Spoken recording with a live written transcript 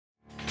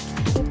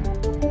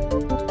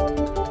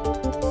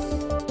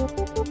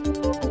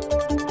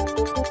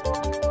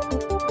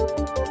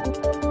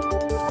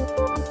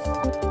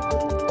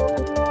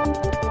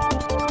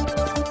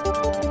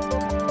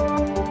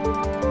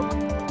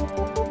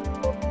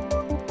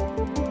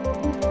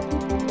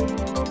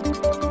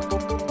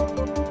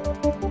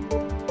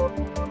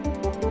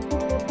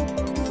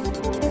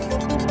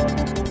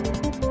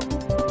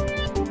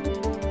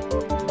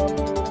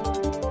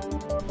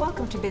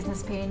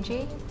Business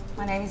PNG.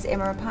 My name is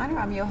Emma Rapana,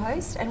 I'm your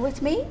host, and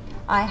with me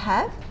I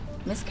have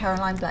Miss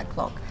Caroline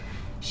Blacklock.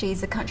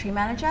 She's the Country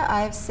Manager,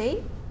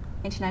 IFC,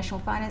 International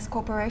Finance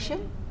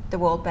Corporation, the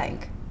World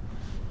Bank.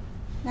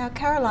 Now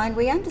Caroline,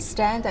 we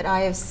understand that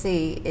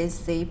IFC is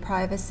the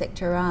private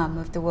sector arm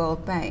of the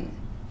World Bank.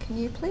 Can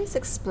you please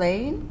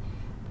explain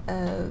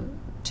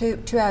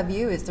to our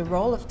viewers the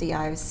role of the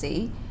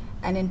IFC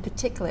and in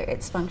particular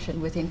its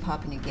function within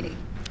Papua New Guinea?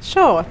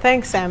 Sure,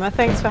 thanks Emma,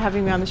 thanks for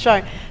having me on the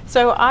show.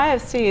 So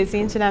IFC is the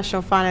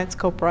International Finance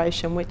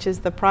Corporation, which is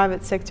the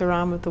private sector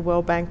arm of the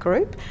World Bank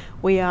Group.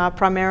 We are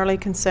primarily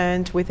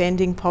concerned with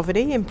ending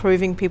poverty,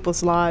 improving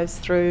people's lives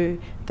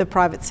through the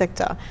private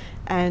sector.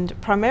 And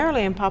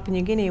primarily in Papua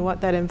New Guinea, what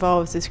that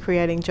involves is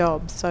creating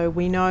jobs. So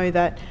we know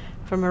that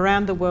from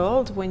around the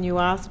world, when you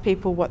ask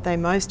people what they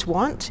most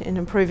want in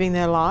improving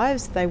their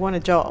lives, they want a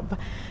job.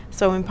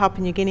 So in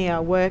Papua New Guinea,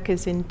 our work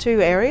is in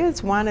two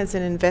areas. One is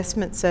in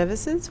investment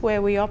services,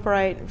 where we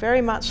operate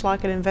very much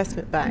like an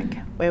investment bank,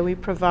 where we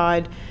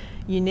provide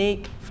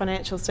unique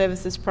financial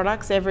services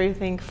products,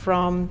 everything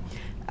from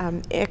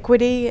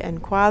equity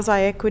and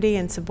quasi-equity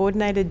and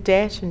subordinated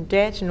debt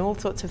and all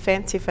sorts of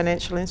fancy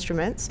financial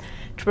instruments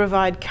to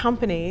provide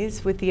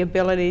companies with the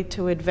ability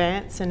to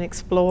advance and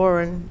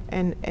explore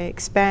and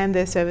expand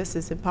their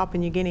services in Papua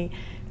New Guinea.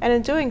 And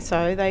in doing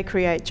so, they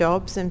create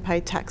jobs and pay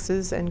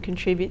taxes and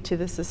contribute to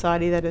the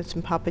society that is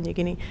in Papua New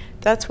Guinea.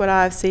 That's what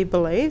IFC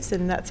believes,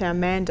 and that's our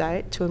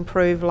mandate, to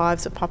improve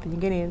lives of Papua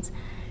New Guineans.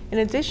 In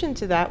addition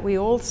to that, we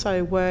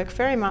also work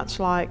very much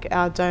like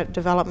our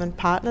development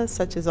partners,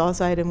 such as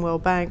AusAid and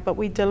World Bank, but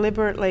we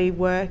deliberately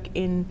work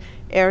in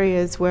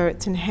areas where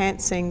it's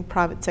enhancing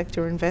private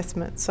sector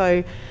investment.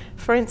 So,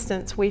 for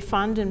instance, we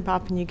fund in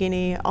Papua New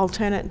Guinea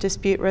alternate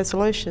dispute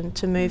resolution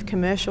to move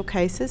commercial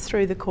cases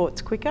through the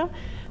courts quicker.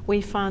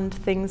 We fund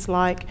things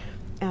like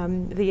the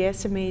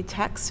SME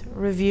tax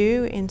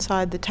review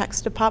inside the tax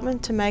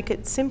department to make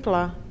it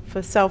simpler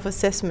for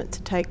self-assessment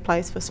to take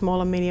place for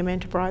small and medium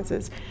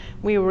enterprises.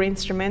 We were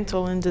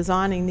instrumental in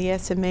designing the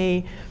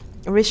SME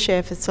risk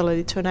share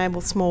facility to enable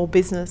small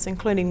business,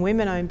 including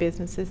women-owned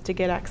businesses, to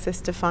get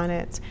access to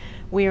finance.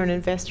 We are an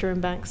investor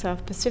in Bank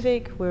South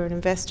Pacific, we're an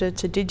investor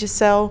to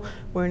Digicel,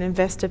 we're an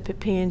investor for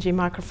PNG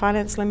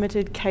Microfinance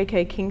Limited,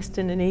 KK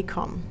Kingston and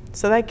Ecom.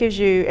 So that gives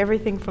you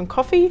everything from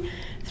coffee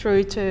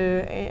through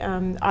to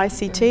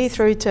ICT,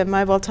 through to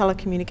mobile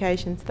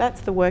telecommunications.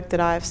 That's the work that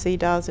IFC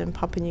does in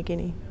Papua New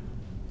Guinea.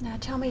 Now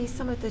tell me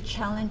some of the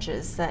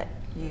challenges that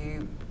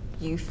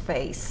you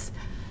face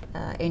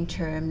in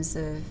terms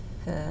of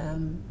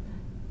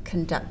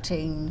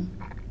conducting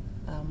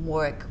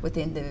work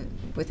within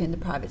the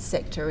private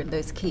sector in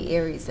those key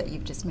areas that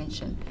you've just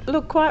mentioned.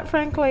 Look, quite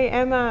frankly,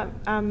 Emma,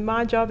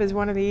 my job is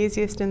one of the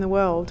easiest in the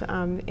world.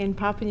 In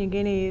Papua New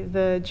Guinea,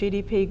 the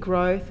GDP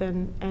growth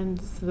and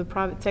the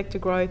private sector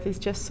growth is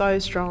just so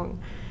strong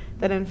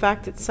that in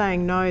fact it's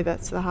saying no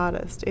that's the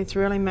hardest. It's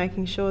really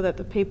making sure that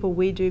the people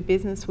we do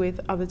business with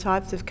are the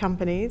types of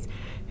companies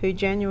who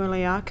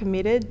genuinely are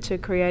committed to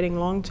creating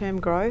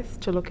long-term growth,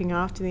 to looking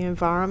after the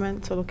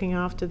environment, to looking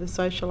after the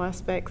social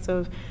aspects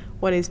of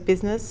what is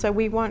business. So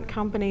we want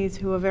companies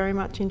who are very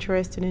much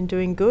interested in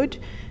doing good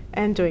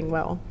and doing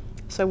well.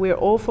 So we're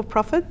all for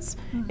profits.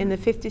 In the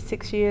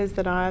 56 years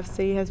that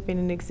IFC has been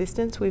in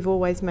existence, we've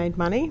always made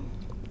money.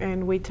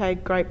 And we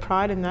take great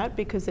pride in that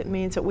because it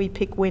means that we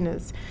pick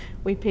winners.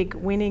 We pick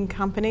winning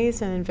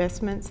companies and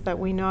investments that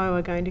we know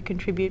are going to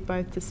contribute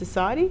both to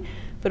society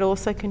but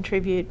also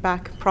contribute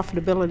back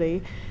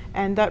profitability.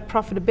 And that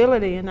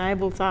profitability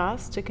enables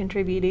us to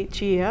contribute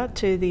each year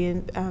to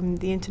the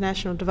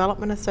International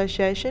Development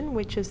Association,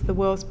 which is the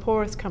world's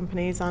poorest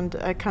countries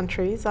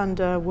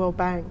under World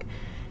Bank.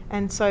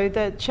 And so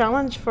the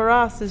challenge for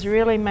us is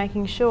really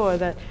making sure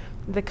that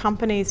the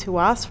companies who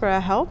ask for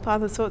our help are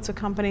the sorts of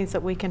companies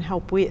that we can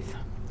help with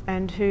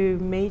and who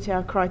meet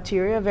our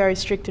criteria, very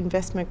strict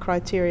investment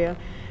criteria,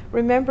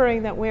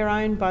 remembering that we're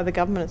owned by the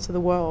governments of the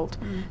world.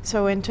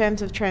 So in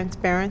terms of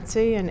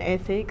transparency and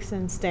ethics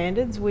and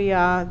standards, we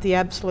are the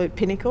absolute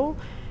pinnacle.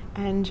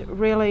 And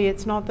really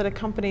it's not that a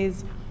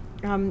company's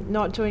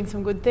not doing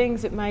some good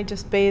things, it may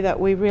just be that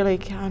we really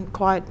can't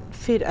quite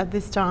fit at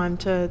this time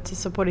to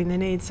supporting their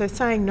needs. So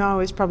saying no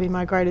is probably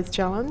my greatest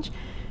challenge.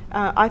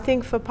 I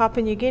think for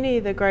Papua New Guinea,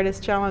 the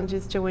greatest challenge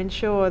is to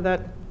ensure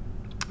that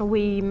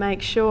we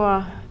make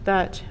sure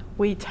that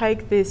we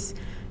take this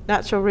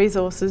natural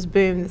resources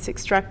boom, this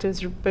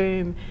extractive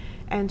boom,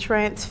 and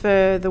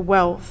transfer the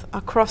wealth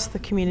across the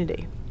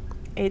community.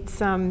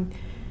 It's,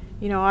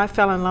 you know, I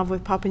fell in love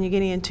with Papua New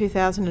Guinea in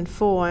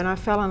 2004, and I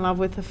fell in love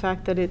with the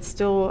fact that it's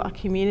still a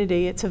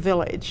community, it's a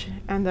village,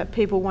 and that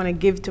people want to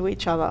give to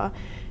each other,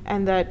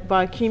 and that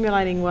by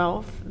accumulating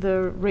wealth,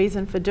 the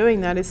reason for doing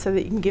that is so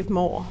that you can give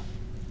more.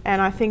 And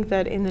I think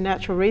that in the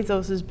natural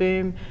resources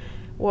boom,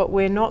 what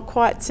we're not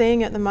quite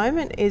seeing at the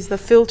moment is the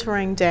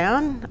filtering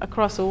down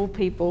across all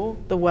people,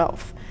 the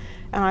wealth.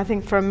 And I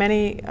think for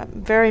many,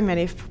 very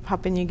many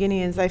Papua New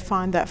Guineans, they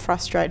find that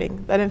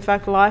frustrating. That in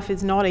fact life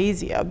is not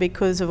easier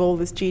because of all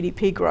this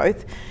GDP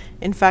growth.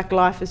 In fact,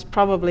 life has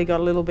probably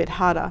got a little bit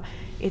harder.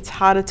 It's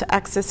harder to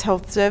access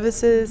health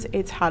services,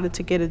 it's harder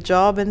to get a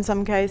job in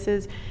some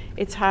cases,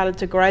 it's harder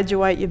to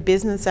graduate your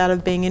business out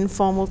of being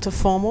informal to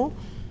formal.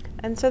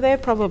 And so they're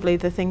probably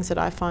the things that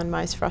I find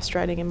most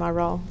frustrating in my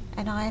role.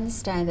 And I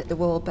understand that the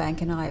World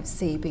Bank and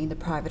IFC, being the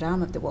private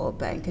arm of the World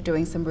Bank, are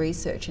doing some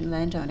research in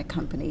landowner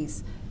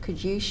companies.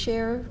 Could you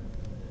share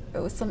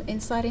some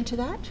insight into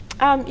that?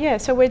 Yeah,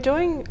 so we're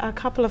doing a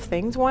couple of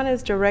things. One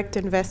is direct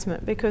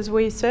investment, because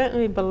we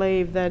certainly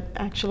believe that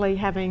actually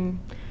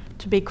having,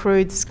 to be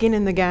crude, skin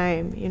in the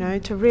game, you know,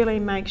 to really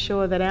make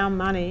sure that our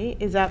money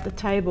is at the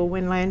table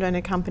when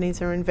landowner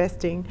companies are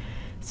investing.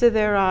 So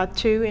there are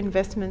 2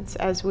 investments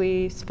as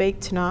we speak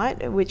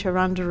tonight, which are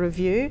under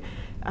review.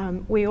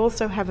 We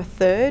also have a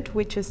third,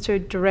 which is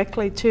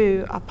directly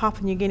to a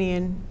Papua New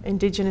Guinean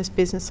Indigenous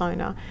business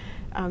owner.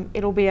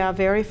 It'll be our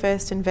very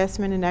first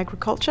investment in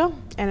agriculture,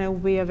 and it will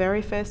be our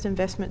very first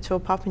investment to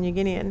a Papua New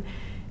Guinean.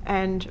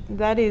 And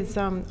that is,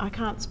 I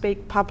can't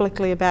speak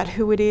publicly about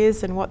who it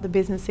is and what the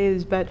business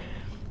is, but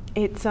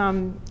it's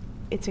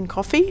in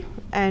coffee,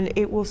 and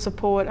it will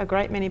support a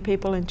great many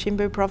people in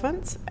Chimbu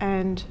province.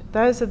 And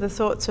those are the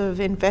sorts of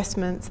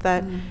investments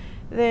that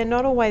they're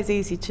not always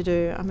easy to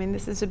do. I mean,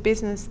 this is a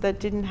business that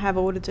didn't have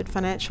audited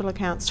financial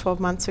accounts 12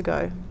 months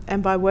ago.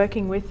 And by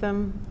working with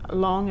them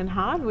long and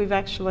hard, we've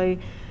actually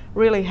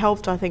really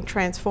helped, I think,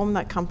 transform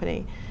that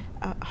company.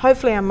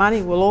 Hopefully our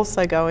money will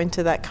also go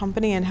into that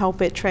company and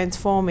help it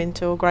transform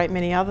into a great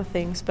many other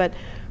things. But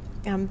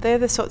they're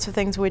the sorts of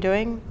things we're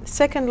doing.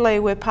 Secondly,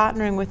 we're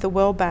partnering with the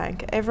World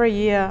Bank. Every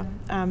year,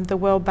 the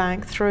World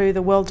Bank, through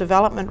the World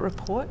Development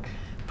Report,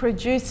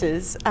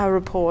 produces a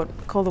report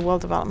called the World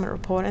Development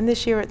Report, and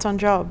this year it's on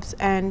jobs,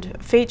 and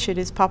featured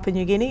is Papua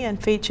New Guinea,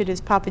 and featured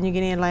is Papua New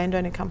Guinean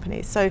landowner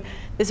companies. So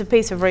there's a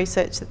piece of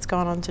research that's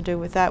gone on to do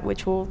with that,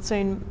 which will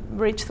soon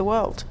reach the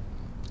world.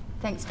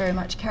 Thanks very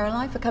much,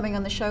 Caroline, for coming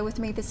on the show with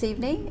me this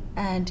evening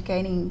and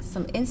gaining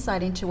some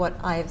insight into what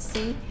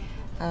IFC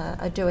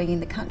are doing in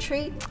the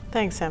country.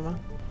 Thanks, Emma.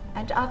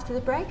 And after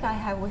the break, I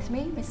have with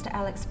me Mr.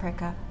 Alex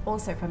Precker,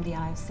 also from the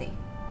IFC.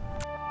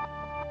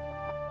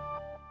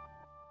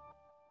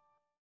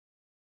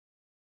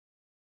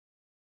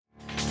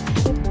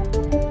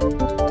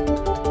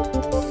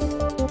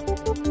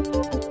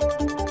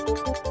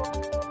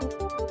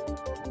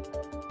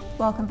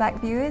 Welcome back,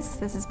 viewers.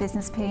 This is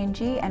Business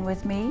PNG, and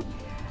with me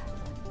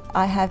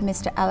I have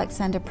Mr.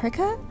 Alexander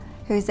Precker,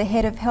 who is the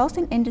Head of Health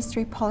and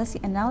Industry Policy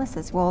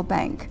Analysis, World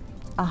Bank,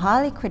 a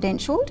highly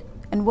credentialed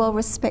and well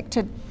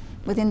respected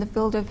within the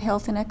field of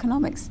health and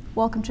economics.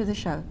 Welcome to the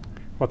show.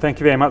 Well, thank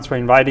you very much for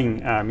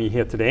inviting me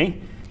here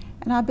today.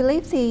 And I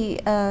believe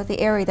the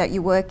area that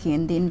you work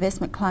in, the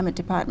Investment Climate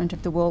Department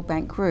of the World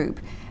Bank Group,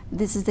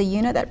 this is the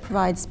unit that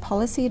provides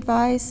policy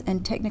advice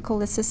and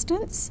technical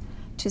assistance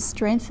to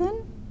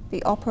strengthen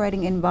the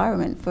operating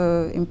environment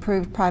for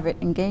improved private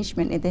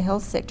engagement in the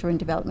health sector in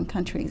developing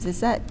countries.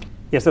 Is that?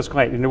 Yes, that's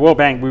correct. In the World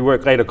Bank, we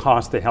work right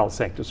across the health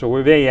sector. So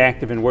we're very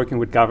active in working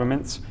with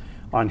governments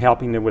on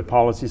helping them with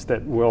policies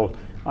that will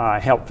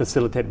help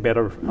facilitate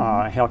better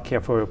health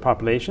care for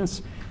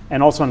populations.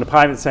 And also in the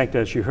private sector,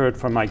 as you heard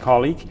from my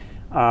colleague,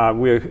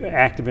 we're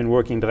active in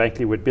working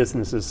directly with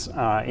businesses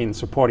in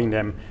supporting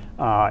them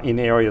in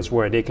areas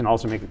where they can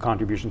also make a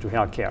contribution to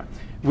healthcare.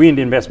 We in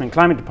the Investment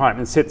Climate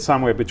Department sit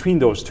somewhere between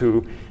those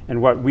two,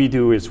 and what we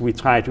do is we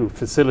try to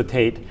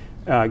facilitate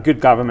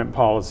good government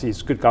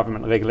policies, good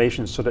government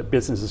regulations, so that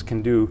businesses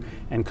can do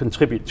and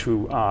contribute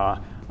to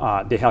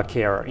the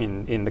healthcare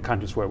in the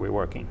countries where we're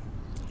working.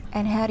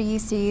 And how do you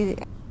see,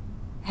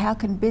 how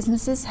can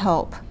businesses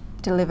help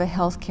deliver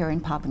healthcare in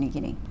Papua New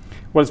Guinea?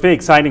 Well, it's very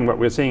exciting what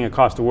we're seeing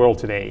across the world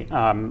today.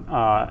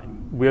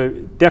 We're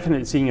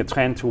definitely seeing a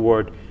trend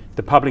toward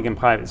the public and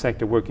private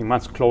sector working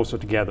much closer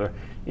together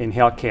in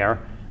healthcare.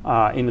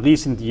 In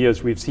recent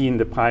years, we've seen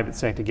the private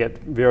sector get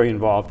very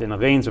involved in a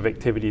range of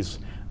activities,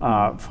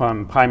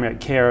 from primary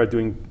care,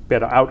 doing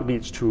better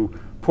outreach to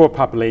poor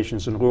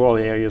populations in rural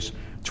areas,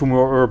 to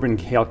more urban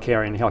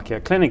healthcare in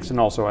healthcare clinics, and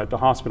also at the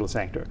hospital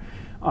sector.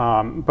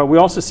 But we're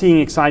also seeing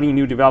exciting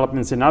new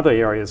developments in other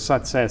areas,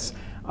 such as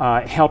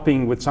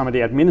helping with some of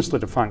the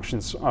administrative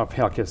functions of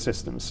healthcare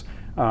systems,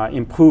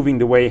 improving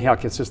the way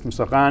healthcare systems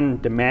are run,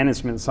 the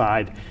management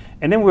side.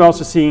 And then we're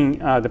also seeing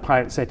the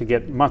private sector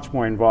get much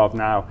more involved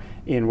now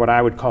in what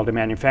I would call the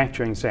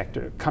manufacturing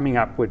sector, coming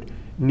up with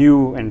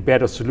new and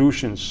better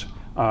solutions,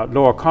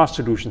 lower cost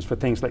solutions for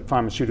things like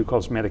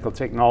pharmaceuticals, medical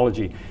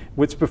technology,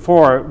 which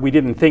before we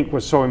didn't think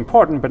was so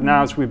important, but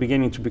now as we're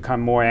beginning to become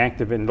more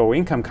active in low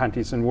income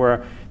countries and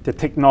where the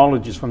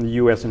technologies from the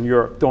US and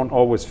Europe don't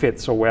always fit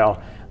so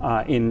well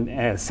in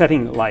a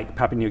setting like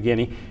Papua New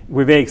Guinea,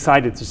 we're very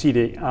excited to see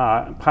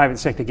the private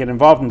sector get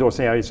involved in those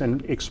areas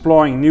and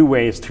exploring new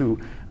ways to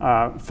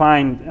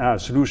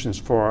find solutions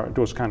for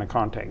those kind of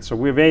contexts. So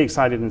we're very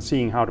excited in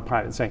seeing how the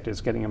private sector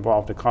is getting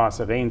involved across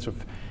a range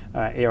of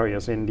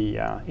areas in the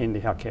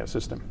healthcare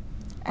system.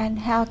 And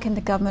how can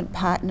the government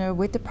partner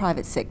with the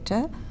private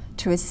sector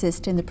to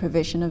assist in the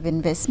provision of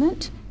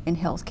investment in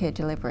healthcare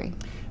delivery?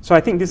 So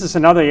I think this is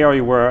another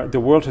area where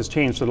the world has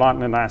changed a lot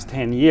in the last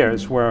 10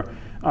 years, where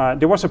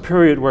there was a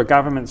period where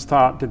governments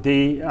thought that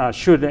they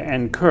should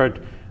and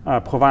could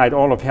provide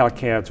all of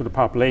healthcare to the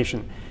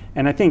population.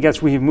 And I think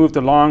as we have moved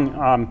along,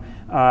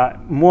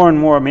 more and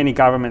more many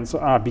governments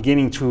are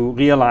beginning to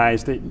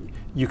realize that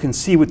you can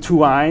see with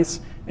two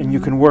eyes and you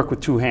can work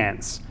with two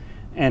hands.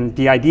 And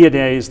the idea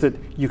there is that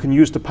you can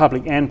use the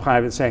public and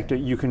private sector,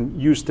 you can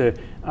use the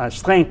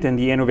strength and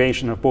the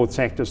innovation of both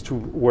sectors to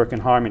work in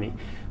harmony.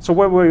 So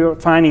what we're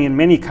finding in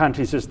many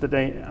countries is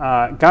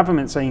that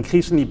governments are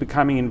increasingly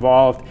becoming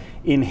involved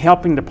in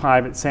helping the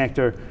private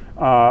sector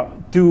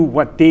do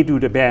what they do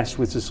the best,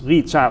 which is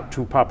reach out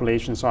to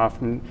populations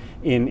often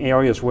in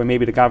areas where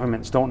maybe the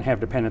governments don't have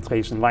the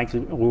penetration, like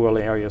rural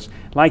areas,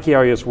 like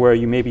areas where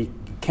you maybe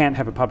can't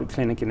have a public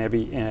clinic in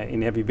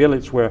every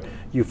village, where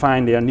you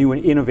find there are new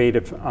and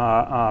innovative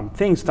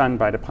things done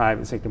by the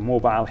private sector,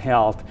 mobile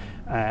health,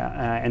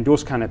 and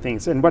those kind of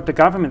things. And what the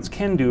governments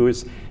can do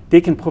is they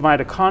can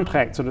provide a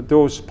contract so that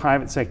those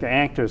private sector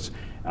actors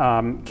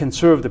can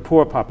serve the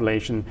poor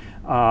population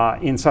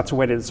in such a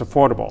way that it's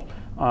affordable.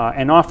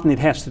 And often it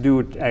has to do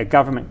with a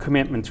government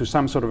commitment to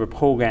some sort of a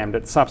program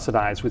that's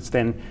subsidized, which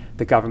then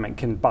the government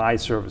can buy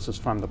services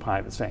from the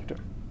private sector.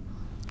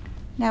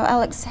 Now,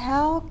 Alex,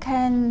 how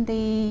can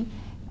the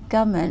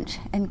government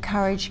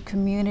encourage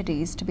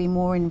communities to be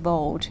more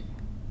involved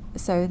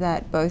so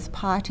that both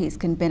parties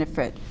can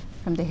benefit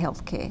from the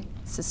healthcare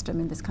system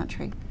in this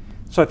country?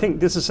 So I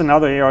think this is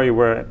another area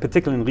where,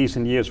 particularly in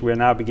recent years, we're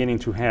now beginning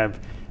to have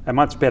a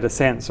much better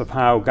sense of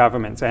how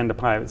governments and the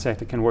private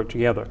sector can work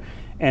together.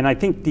 And I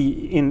think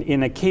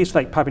in a case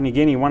like Papua New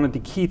Guinea, one of the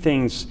key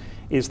things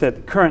is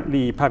that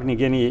currently Papua New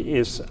Guinea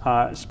is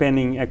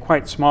spending a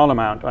quite small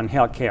amount on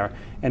healthcare,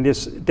 and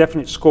there's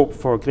definite scope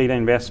for greater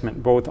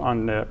investment both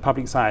on the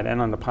public side and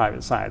on the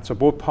private side. So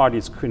both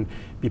parties can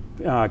be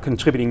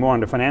contributing more on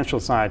the financial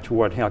side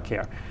toward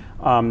healthcare.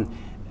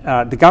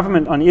 The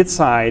government on its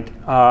side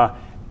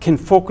can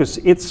focus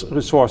its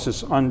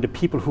resources on the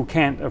people who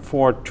can't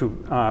afford to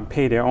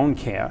pay their own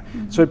care.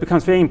 So it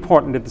becomes very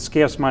important that the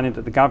scarce money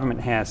that the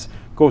government has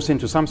goes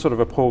into some sort of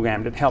a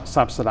program that helps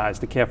subsidize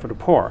the care for the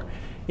poor.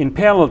 In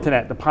parallel to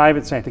that, the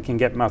private sector can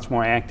get much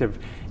more active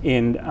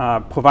in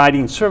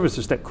providing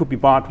services that could be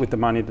bought with the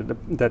money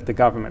that the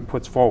government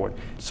puts forward.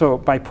 So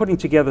by putting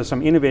together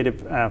some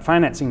innovative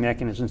financing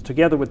mechanisms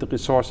together with the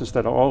resources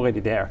that are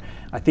already there,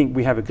 I think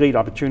we have a great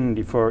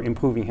opportunity for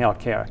improving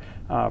healthcare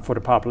for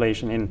the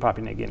population in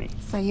Papua New Guinea.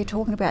 So you're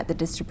talking about the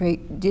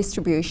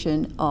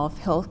distribution of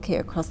healthcare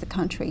across the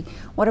country.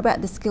 What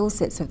about the skill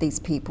sets of these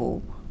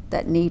people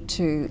that need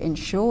to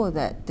ensure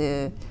that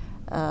the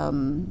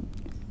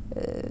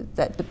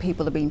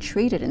people are being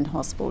treated in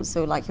hospitals,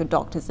 so like your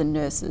doctors and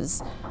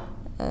nurses?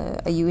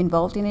 Are you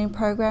involved in any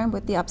program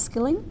with the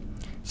upskilling?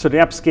 So the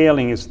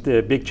upscaling is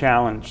the big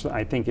challenge,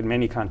 I think, in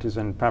many countries,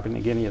 and Papua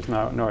New Guinea is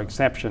no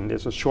exception.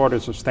 There's a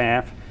shortage of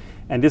staff,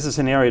 and this is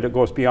an area that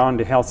goes beyond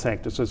the health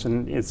sector. So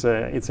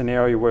it's an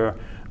area where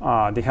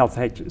the health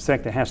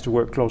sector has to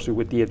work closely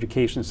with the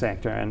education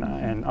sector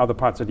and other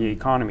parts of the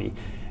economy.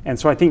 And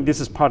so I think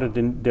this is part of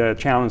the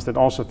challenge that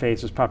also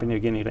faces Papua New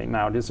Guinea right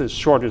now. There's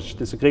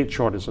a great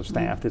shortage of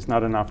staff. There's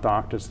not enough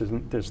doctors,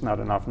 there's not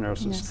enough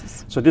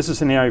nurses. So this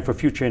is an area for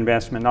future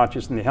investment, not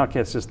just in the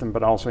healthcare system,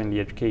 but also in the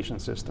education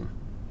system.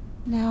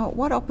 Now,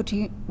 what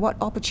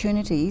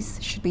opportunities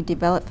should be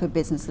developed for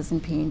businesses in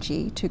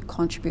PNG to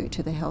contribute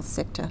to the health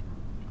sector?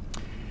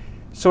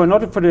 So in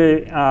order for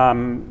the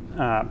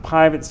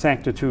private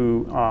sector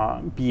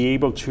to be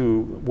able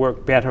to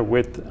work better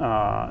with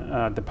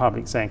the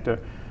public sector,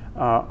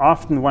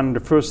 often one of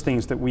the first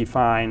things that we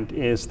find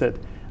is that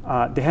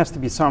there has to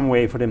be some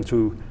way for them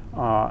to,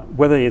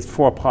 whether it's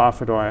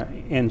for-profit or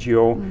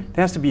NGO,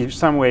 there has to be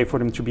some way for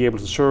them to be able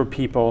to serve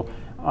people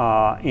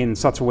in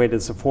such a way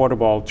that's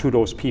affordable to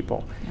those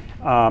people.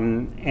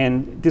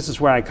 And this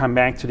is where I come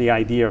back to the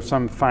idea of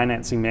some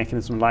financing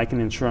mechanism like an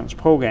insurance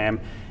program.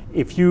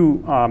 If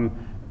you,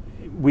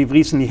 we've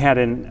recently had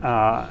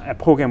a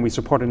program we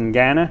supported in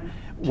Ghana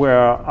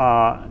where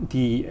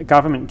the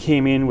government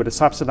came in with a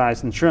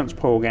subsidized insurance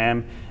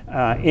program.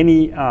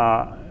 Any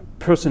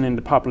person in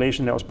the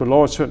population that was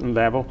below a certain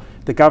level,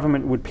 the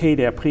government would pay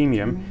their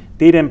premium.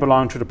 They then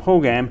belonged to the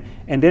program,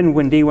 and then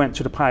when they went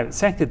to the private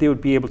sector, they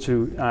would be able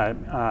to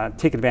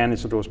take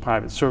advantage of those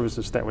private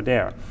services that were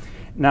there.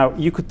 Now,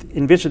 you could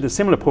envision a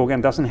similar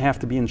program, doesn't have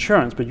to be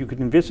insurance, but you could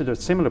envision a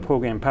similar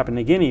program in Papua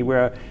New Guinea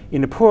where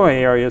in the poorer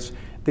areas,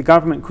 the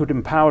government could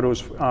empower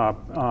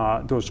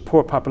those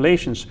poor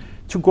populations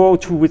to go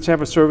to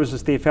whichever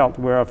services they felt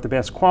were of the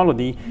best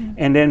quality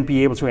and then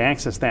be able to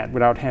access that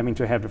without having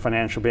to have the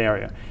financial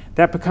barrier.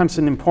 That becomes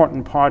an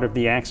important part of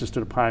the access to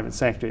the private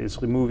sector,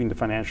 is removing the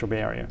financial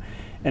barrier.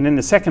 And then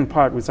the second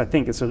part, which I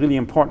think is a really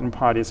important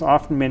part, is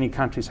often many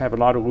countries have a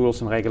lot of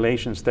rules and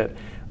regulations that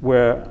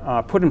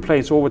were put in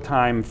place over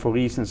time for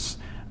reasons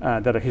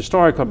that are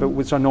historical, but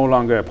which are no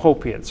longer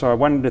appropriate. So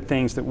one of the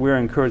things that we're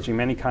encouraging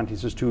many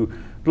countries is to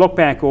look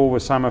back over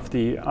some of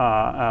the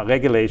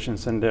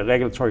regulations and the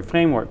regulatory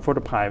framework for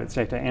the private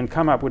sector and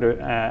come up with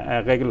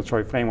a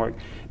regulatory framework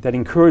that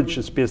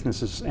encourages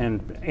businesses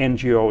and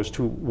NGOs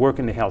to work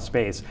in the health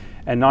space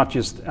and not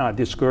just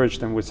discourage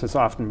them, which has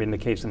often been the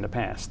case in the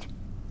past.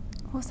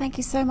 Well, thank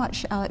you so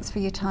much, Alex, for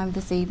your time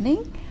this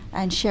evening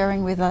and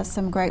sharing with us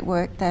some great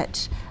work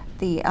that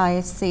the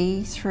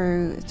IFC,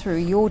 through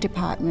your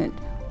department,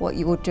 what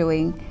you're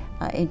doing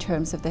in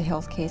terms of the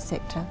healthcare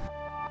sector.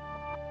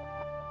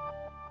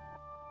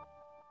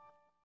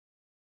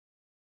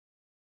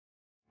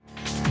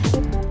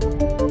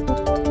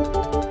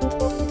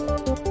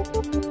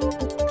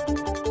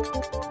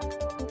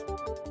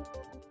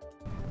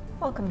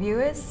 Welcome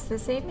viewers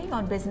this evening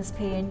on Business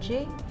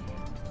PNG.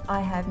 I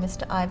have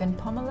Mr. Ivan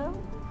Pomelo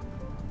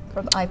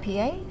from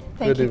IPA.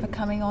 Thank you for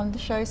coming on the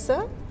show,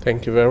 sir.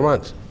 Thank you very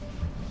much.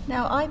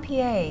 Now,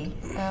 IPA,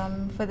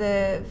 for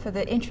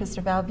the interest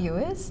of our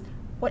viewers,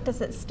 what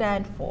does it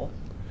stand for?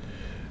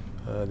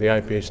 The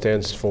IPA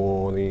stands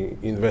for the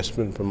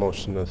Investment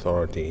Promotion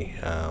Authority,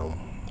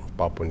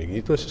 Papua New Guinea.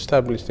 It was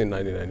established in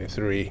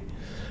 1993.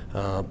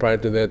 Prior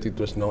to that, it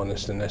was known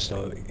as the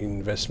National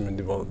Investment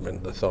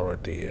Development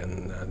Authority,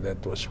 and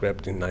that was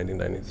scrapped in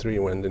 1993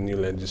 when the new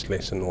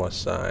legislation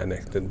was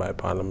enacted by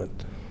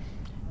Parliament.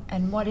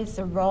 And what is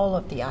the role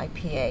of the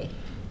IPA?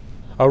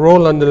 Our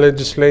role under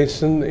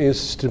legislation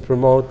is to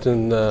promote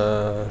and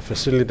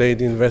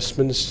facilitate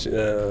investments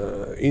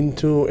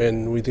into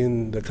and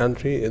within the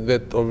country.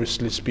 That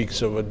obviously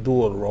speaks of a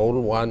dual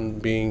role, one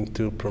being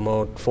to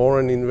promote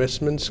foreign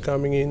investments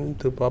coming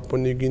into Papua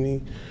New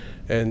Guinea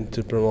and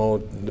to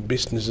promote the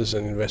businesses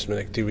and investment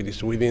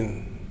activities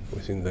within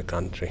the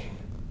country.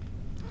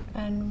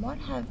 And what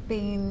have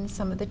been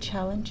some of the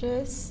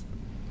challenges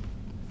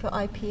for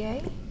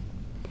IPA?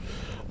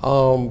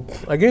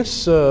 I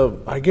guess in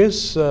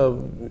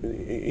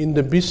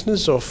the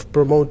business of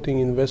promoting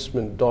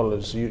investment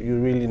dollars, you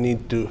really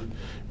need to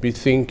be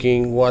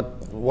thinking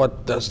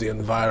what does the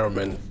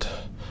environment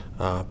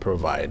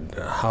provide,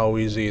 how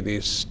easy it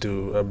is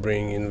to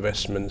bring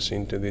investments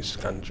into this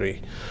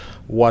country,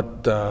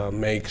 what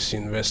makes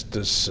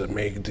investors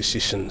make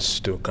decisions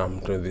to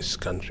come to this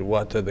country,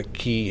 what are the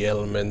key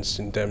elements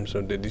in terms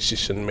of the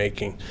decision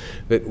making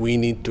that we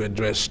need to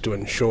address to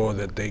ensure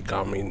that they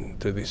come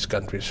into this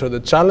country. So the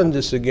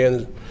challenges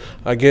again,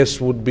 I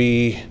guess, would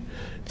be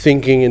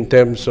thinking in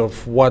terms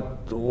of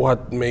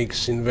what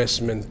makes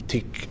investment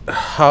tick,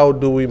 how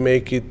do we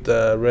make it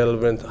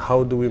relevant,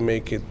 how do we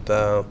make it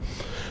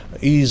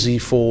easy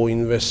for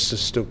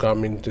investors to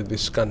come into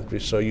this country.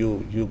 So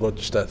you got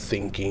to start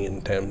thinking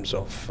in terms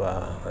of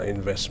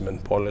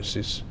investment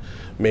policies,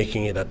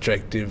 making it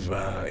attractive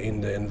in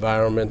the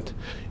environment.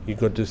 You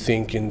got to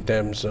think in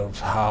terms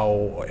of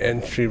how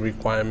entry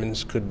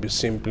requirements could be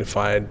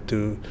simplified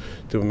to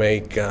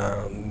make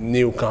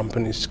new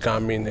companies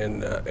come in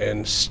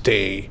and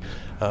stay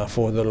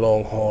for the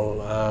long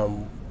haul.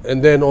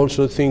 And then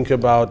also think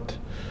about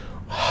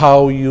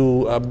how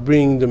you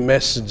bring the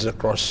message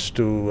across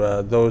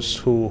to those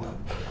who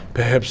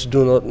perhaps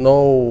do not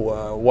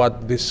know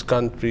what this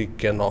country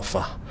can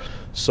offer.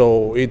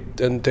 So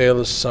it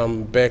entails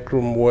some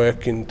backroom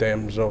work in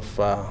terms of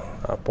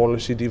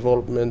policy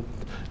development,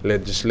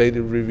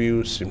 legislative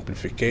review,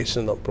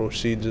 simplification of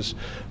procedures,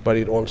 but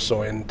it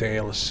also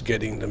entails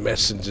getting the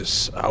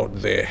messages out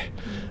there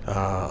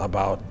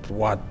about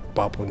what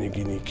Papua New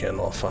Guinea can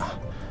offer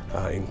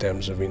in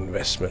terms of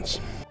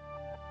investments.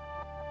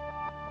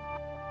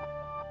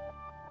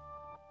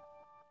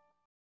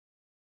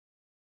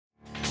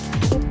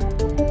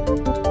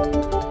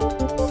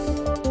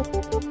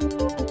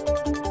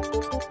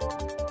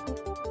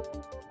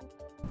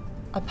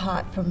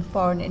 Apart from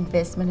foreign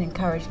investment,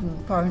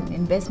 encouraging foreign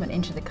investment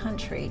into the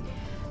country,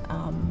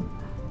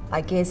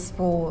 I guess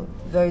for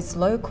those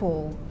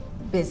local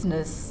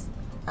business,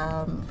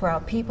 for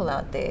our people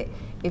out there,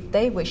 if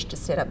they wish to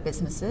set up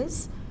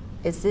businesses,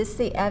 is this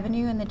the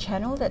avenue and the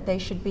channel that they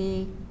should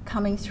be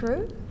coming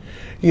through?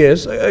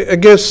 Yes, I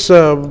guess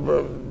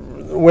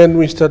when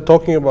we start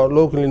talking about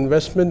local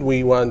investment,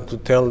 we want to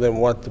tell them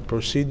what the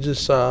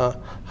procedures are,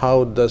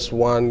 how does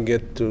one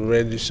get to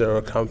register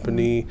a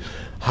company,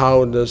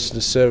 how does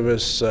the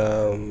service,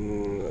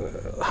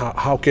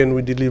 how can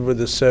we deliver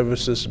the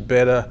services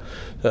better,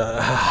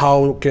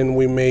 how can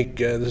we make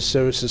the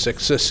services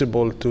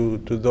accessible to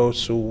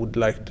those who would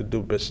like to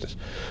do business.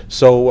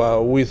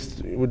 So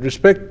with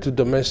respect to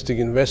domestic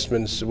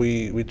investments,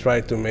 we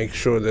try to make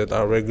sure that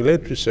our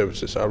regulatory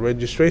services, our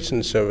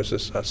registration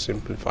services are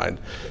simplified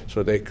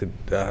so they could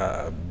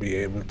be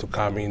able to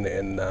come in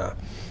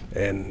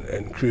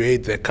and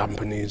create their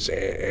companies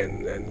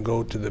and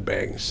go to the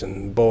banks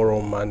and borrow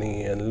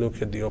money and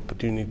look at the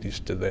opportunities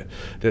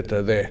that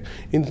are there.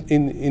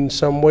 In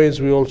some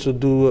ways, we also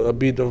do a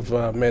bit of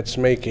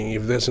matchmaking.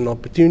 If there's an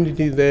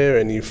opportunity there,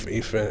 and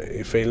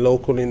if a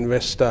local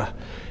investor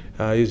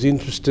is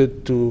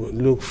interested to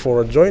look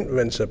for a joint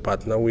venture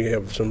partner, we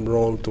have some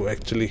role to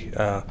actually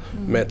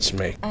match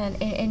make.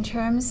 And in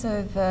terms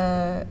of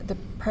the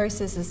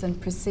processes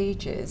and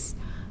procedures,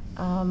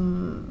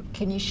 can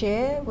you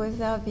share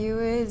with our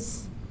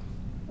viewers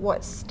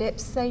what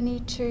steps they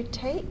need to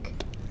take?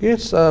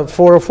 Yes,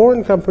 for a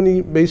foreign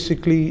company,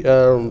 basically,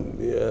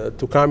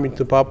 to come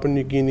into Papua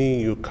New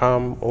Guinea, you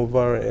come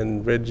over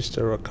and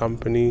register a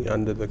company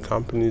under the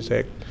Companies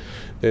Act.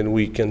 Then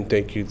we can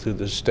take you through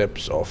the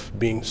steps of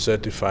being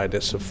certified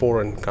as a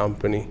foreign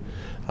company.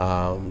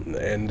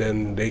 And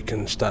then they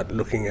can start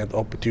looking at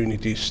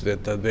opportunities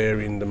that are there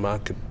in the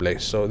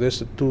marketplace. So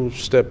there's a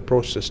two-step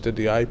process that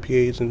the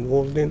IPA is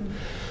involved in.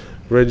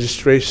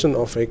 Registration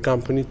of a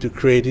company, to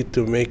create it,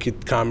 to make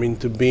it come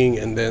into being,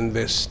 and then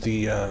there's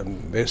the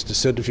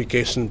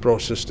certification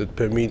process that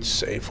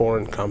permits a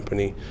foreign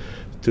company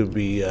to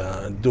be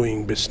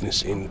doing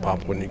business in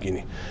Papua New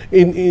Guinea.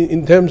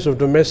 In terms of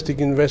domestic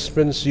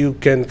investments, you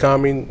can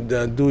come in,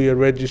 do your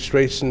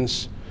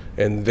registrations,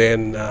 and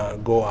then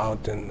go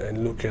out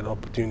and look at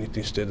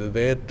opportunities that are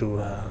there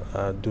to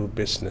do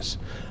business.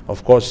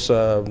 Of course,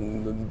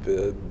 when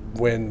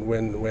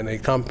a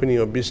company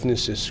or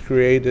business is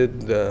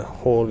created, the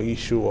whole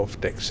issue of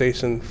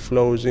taxation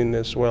flows in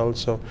as well.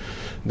 So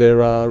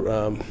there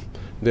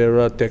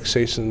are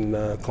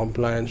taxation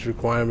compliance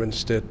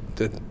requirements that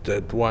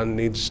one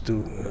needs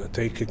to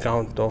take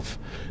account of.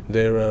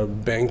 There are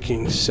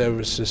banking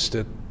services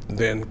that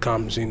then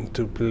comes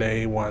into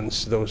play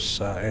once those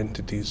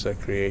entities are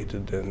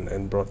created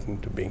and brought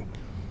into being.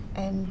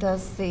 And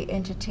does the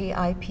entity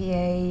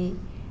IPA,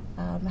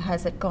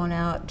 has it gone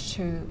out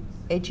to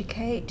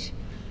educate,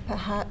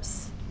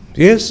 perhaps?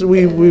 Yes,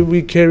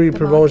 we carry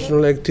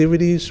promotional market?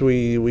 activities.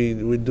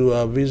 We do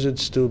our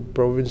visits to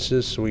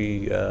provinces.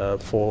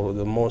 For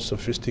the more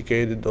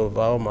sophisticated of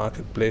our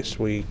marketplace,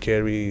 we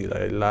carry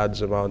a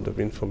large amount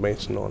of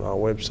information on our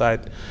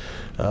website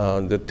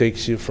that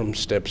takes you from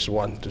steps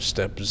 1 to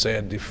step Z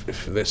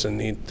if there's a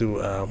need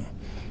to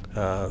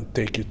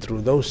take you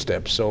through those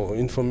steps. So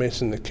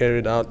information is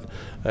carried out.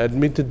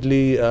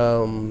 Admittedly,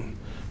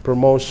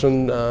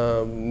 promotion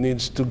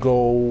needs to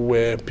go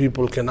where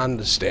people can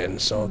understand.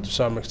 So to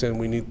some extent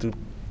we need to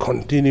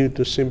continue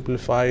to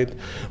simplify it.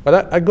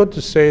 But I got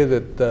to say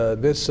that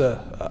there's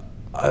a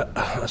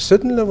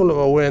certain level of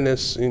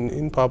awareness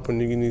in Papua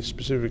New Guinea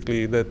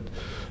specifically, that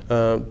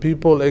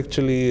people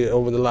actually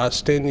over the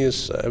last 10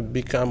 years have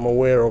become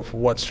aware of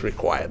what's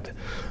required.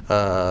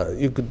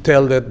 You could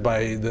tell that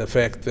by the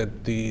fact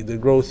that the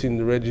growth in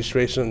the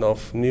registration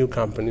of new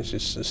companies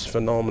is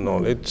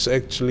phenomenal. It's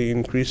actually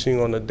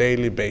increasing on a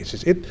daily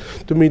basis. It,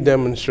 to me,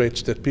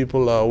 demonstrates that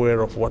people are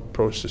aware of what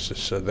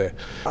processes are there.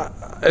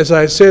 As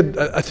I said,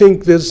 I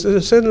think there's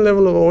a certain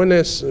level of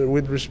awareness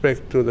with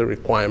respect to the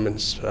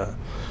requirements.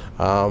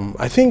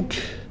 I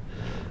think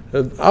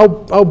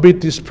our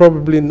bit is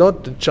probably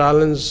not the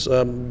challenge,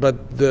 but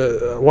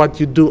what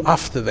you do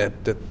after that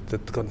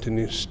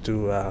continues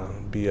to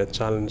be a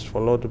challenge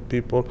for a lot of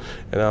people.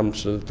 And I'm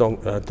sort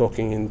of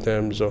talking in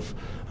terms of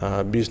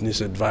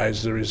business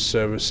advisory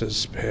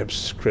services,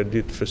 perhaps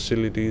credit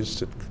facilities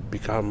that could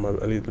become a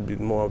little bit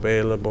more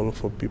available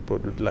for people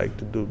who'd like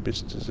to do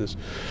businesses.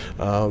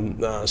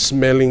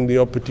 Smelling the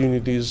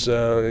opportunities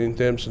in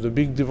terms of the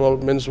big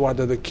developments. What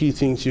are the key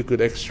things you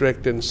could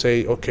extract and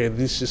say, okay,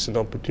 this is an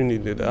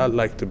opportunity that I'd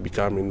like to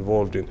become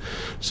involved in.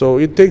 So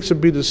it takes a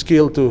bit of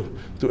skill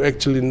to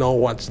actually know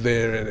what's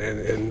there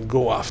and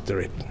go after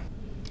it.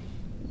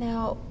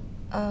 Now,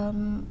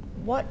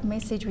 what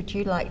message would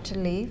you like to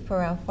leave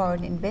for our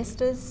foreign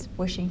investors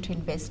wishing to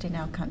invest in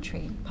our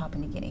country,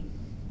 Papua New Guinea?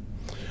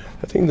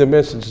 I think the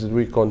message that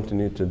we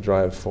continue to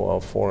drive for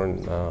our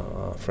foreign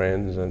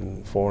friends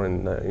and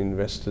foreign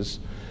investors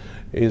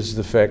is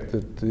the fact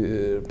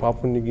that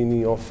Papua New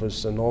Guinea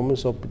offers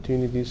enormous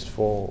opportunities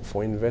for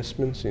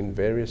investments in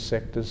various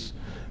sectors,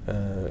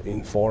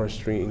 in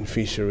forestry, in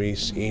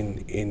fisheries,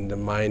 in the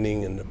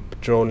mining and the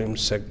petroleum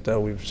sector.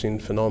 We've seen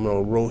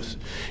phenomenal growth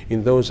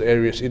in those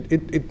areas.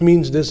 It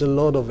means there's a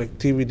lot of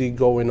activity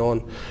going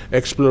on.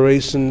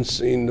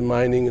 Explorations in the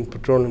mining and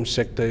petroleum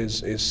sector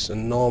is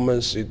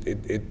enormous.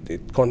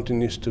 It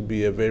continues to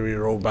be a very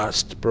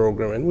robust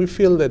program, and we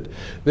feel that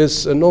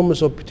there's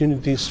enormous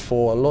opportunities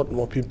for a lot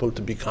more people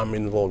to become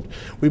involved.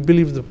 We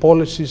believe the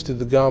policies that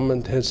the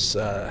government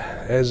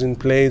has in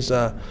place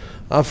are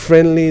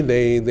friendly.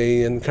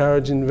 They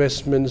encourage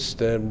investments.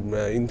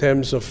 In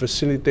terms of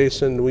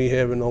facilitation, we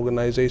have an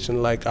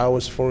organization like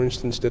ours, for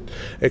instance, that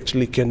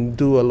actually can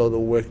do a lot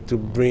of work to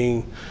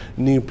bring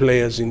new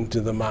players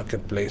into the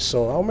marketplace.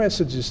 So our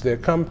message is there: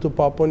 come to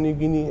Papua New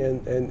Guinea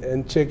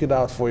and check it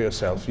out for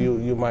yourself.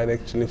 You might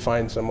actually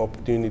find some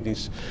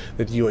opportunities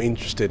that you're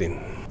interested in.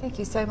 Thank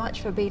you so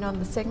much for being on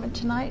the segment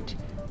tonight.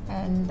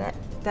 And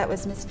that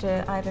was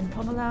Mr. Ivan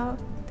Pomelau,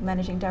 the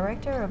Managing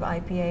Director of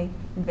IPA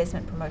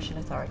Investment Promotion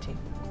Authority.